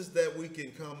closest that we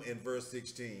can come in verse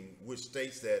 16, which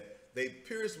states that they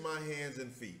pierced my hands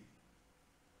and feet.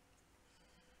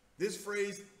 This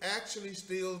phrase actually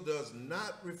still does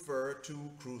not refer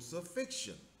to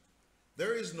crucifixion.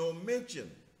 There is no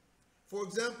mention, for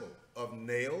example, of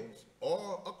nails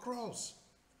or a cross.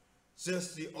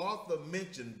 Since the author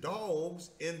mentioned dogs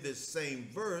in this same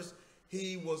verse,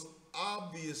 he was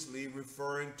obviously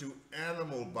referring to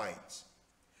animal bites.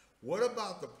 What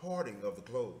about the parting of the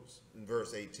clothes in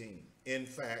verse 18? In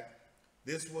fact,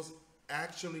 this was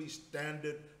actually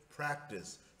standard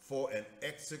practice for an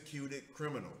executed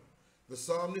criminal. The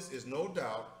psalmist is no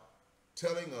doubt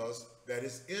telling us that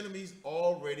his enemies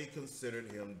already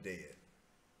considered him dead.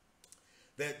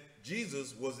 That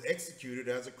Jesus was executed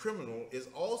as a criminal is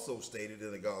also stated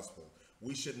in the gospel.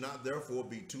 We should not therefore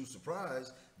be too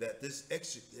surprised that his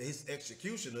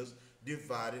executioners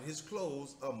divided his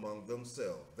clothes among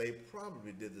themselves. They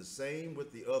probably did the same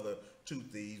with the other two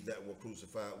thieves that were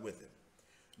crucified with him.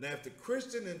 Now, if the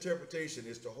Christian interpretation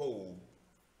is to hold,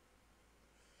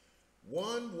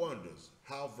 one wonders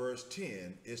how verse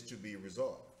 10 is to be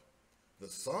resolved. The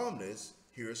psalmist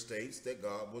here states that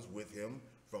God was with him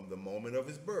from the moment of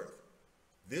his birth.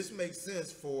 This makes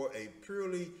sense for a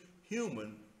purely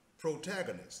human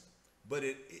protagonist, but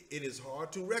it is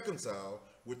hard to reconcile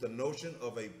with the notion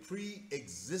of a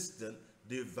pre-existent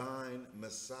divine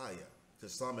Messiah. To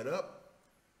sum it up,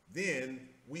 then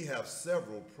we have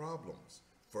several problems.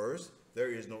 First,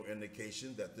 there is no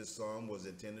indication that this psalm was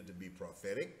intended to be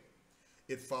prophetic.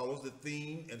 It follows the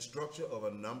theme and structure of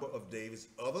a number of David's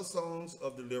other songs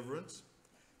of deliverance.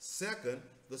 Second,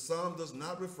 the psalm does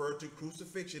not refer to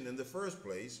crucifixion in the first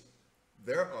place.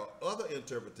 There are other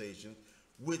interpretations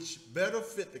which better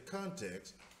fit the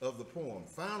context of the poem.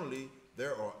 Finally,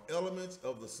 there are elements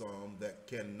of the psalm that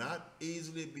cannot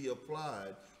easily be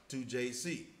applied to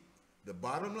JC. The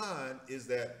bottom line is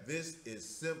that this is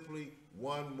simply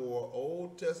one more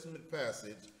Old Testament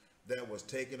passage that was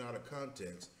taken out of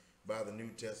context by the New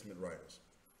Testament writers.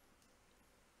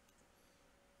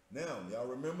 Now, y'all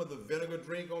remember the vinegar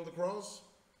drink on the cross?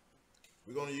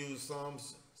 We're going to use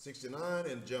Psalms 69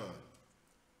 and John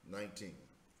 19,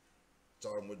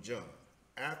 starting with John.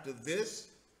 After this,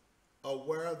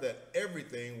 aware that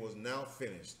everything was now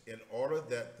finished, in order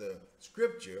that the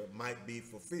scripture might be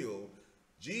fulfilled,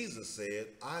 Jesus said,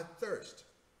 I thirst.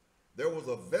 There was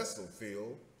a vessel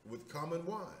filled with common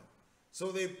wine.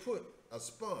 So they put a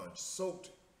sponge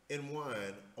soaked in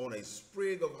wine on a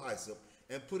sprig of hyssop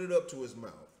and put it up to his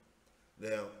mouth.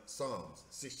 Now, Psalms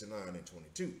 69 and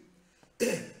 22.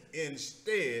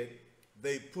 Instead,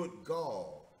 they put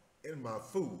gall in my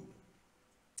food.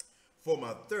 For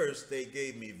my thirst, they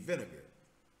gave me vinegar.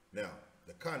 Now,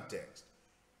 the context.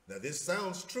 Now, this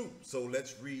sounds true, so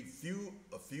let's read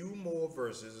a few more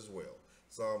verses as well.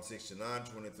 Psalm 69,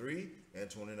 23 and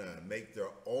 29. Make their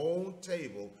own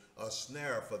table a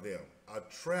snare for them, a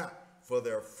trap for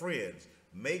their friends.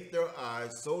 Make their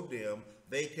eyes so dim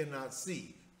they cannot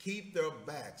see. Keep their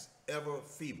backs ever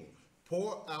feeble.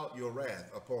 Pour out your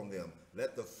wrath upon them.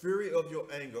 Let the fury of your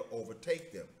anger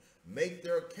overtake them. Make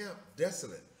their camp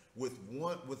desolate, with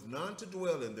none to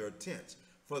dwell in their tents.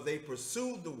 For they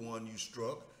pursued the one you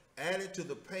struck, added to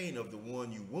the pain of the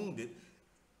one you wounded.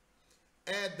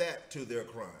 Add that to their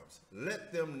crimes.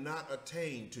 Let them not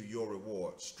attain to your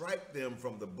reward. Strike them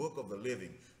from the book of the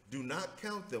living. Do not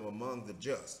count them among the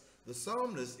just. The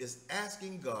psalmist is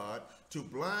asking God to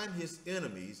blind his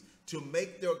enemies, to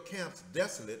make their camps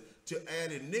desolate, to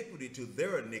add iniquity to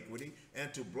their iniquity,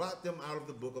 and to blot them out of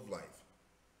the book of life.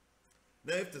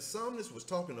 Now, if the psalmist was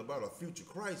talking about a future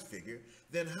Christ figure,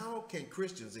 then how can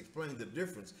Christians explain the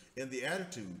difference in the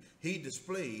attitude he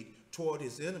displayed toward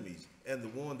his enemies and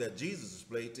the one that Jesus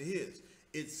displayed to his?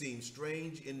 It seems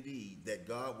strange indeed that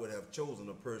God would have chosen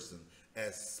a person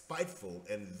as spiteful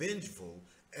and vengeful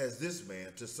as this man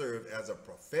to serve as a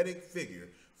prophetic figure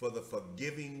for the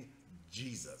forgiving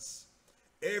Jesus.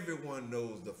 Everyone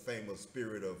knows the famous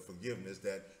spirit of forgiveness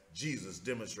that Jesus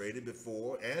demonstrated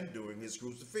before and during his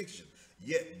crucifixion.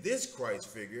 Yet this Christ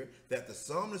figure that the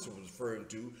psalmist was referring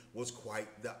to was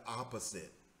quite the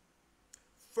opposite.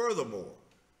 Furthermore,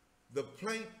 the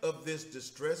plaint of this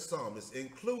distressed psalmist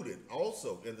included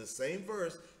also in the same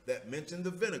verse that mentioned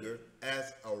the vinegar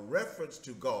as a reference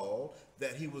to gall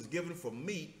that he was given for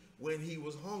meat when he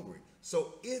was hungry.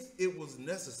 So if it was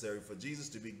necessary for Jesus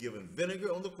to be given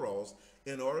vinegar on the cross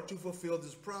in order to fulfill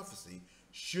this prophecy,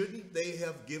 shouldn't they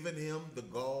have given him the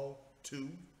gall too?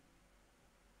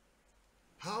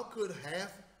 How could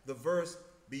half the verse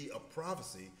be a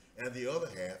prophecy and the other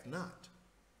half not?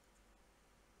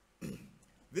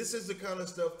 This is the kind of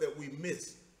stuff that we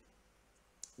miss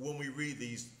when we read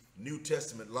these New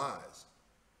Testament lies.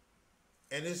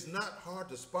 And it's not hard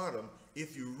to spot them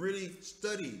if you really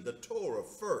study the Torah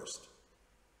first.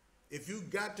 If you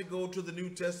got to go to the New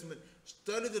Testament,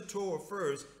 study the Torah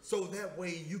first so that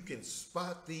way you can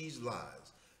spot these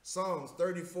lies. Psalms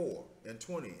 34 and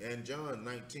 20 and John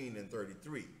 19 and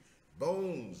 33.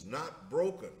 Bones not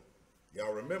broken.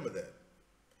 Y'all remember that.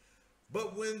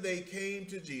 But when they came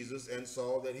to Jesus and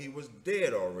saw that he was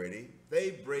dead already,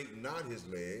 they brake not his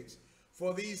legs,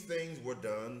 for these things were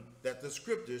done that the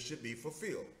scriptures should be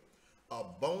fulfilled. A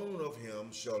bone of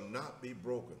him shall not be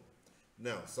broken.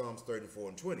 Now, Psalms 34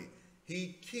 and 20.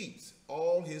 He keeps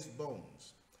all his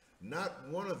bones. Not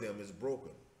one of them is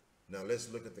broken. Now,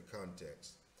 let's look at the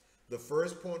context. The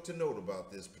first point to note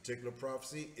about this particular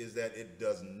prophecy is that it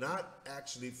does not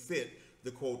actually fit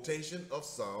the quotation of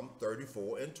Psalm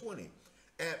 34 and 20.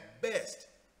 At best,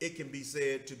 it can be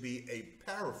said to be a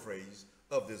paraphrase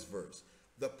of this verse.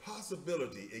 The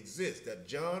possibility exists that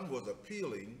John was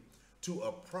appealing to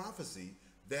a prophecy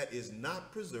that is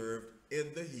not preserved in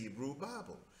the Hebrew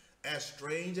Bible. As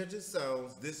strange as it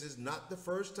sounds, this is not the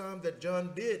first time that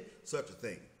John did such a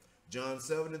thing. John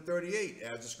 7 and 38,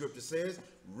 as the scripture says,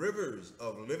 rivers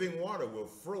of living water will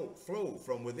flow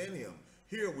from within him.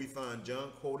 Here we find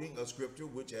John quoting a scripture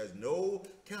which has no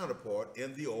counterpart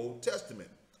in the Old Testament,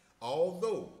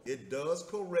 although it does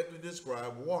correctly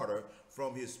describe water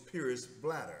from his pierced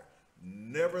bladder.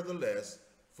 Nevertheless,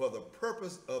 for the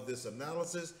purpose of this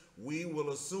analysis, we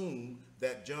will assume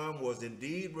that John was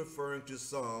indeed referring to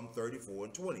Psalm 34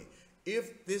 and 20.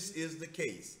 If this is the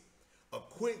case, a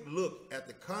quick look at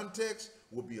the context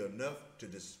will be enough to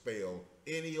dispel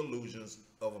any illusions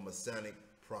of a messianic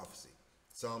prophecy.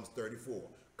 Psalms 34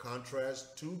 contrasts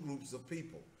two groups of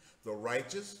people, the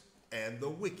righteous and the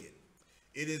wicked.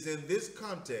 It is in this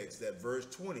context that verse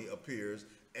 20 appears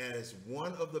as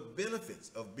one of the benefits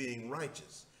of being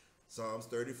righteous. Psalms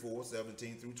 34,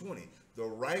 17 through 20. The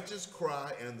righteous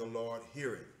cry, and the Lord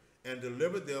heareth, and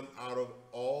delivered them out of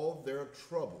all their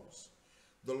troubles.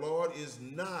 The Lord is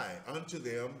nigh unto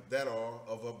them that are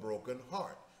of a broken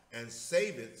heart, and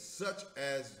saveth such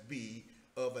as be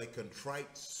of a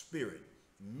contrite spirit.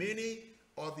 Many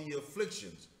are the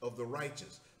afflictions of the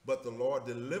righteous, but the Lord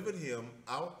delivered him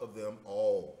out of them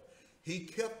all. He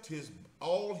kept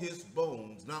all his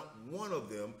bones, not one of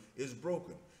them is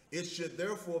broken. It should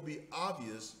therefore be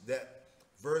obvious that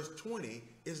verse 20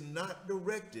 is not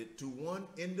directed to one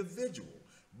individual,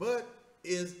 but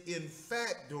is in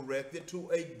fact directed to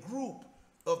a group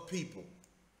of people.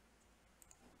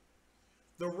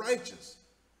 The righteous.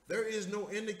 There is no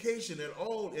indication at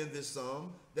all in this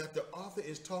psalm that the author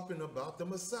is talking about the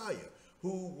Messiah,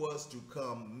 who was to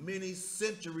come many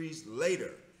centuries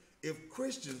later. If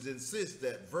Christians insist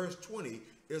that verse 20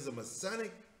 is a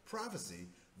messianic prophecy,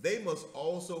 they must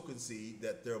also concede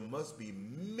that there must be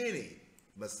many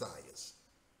messiahs.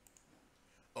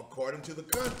 According to the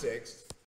context,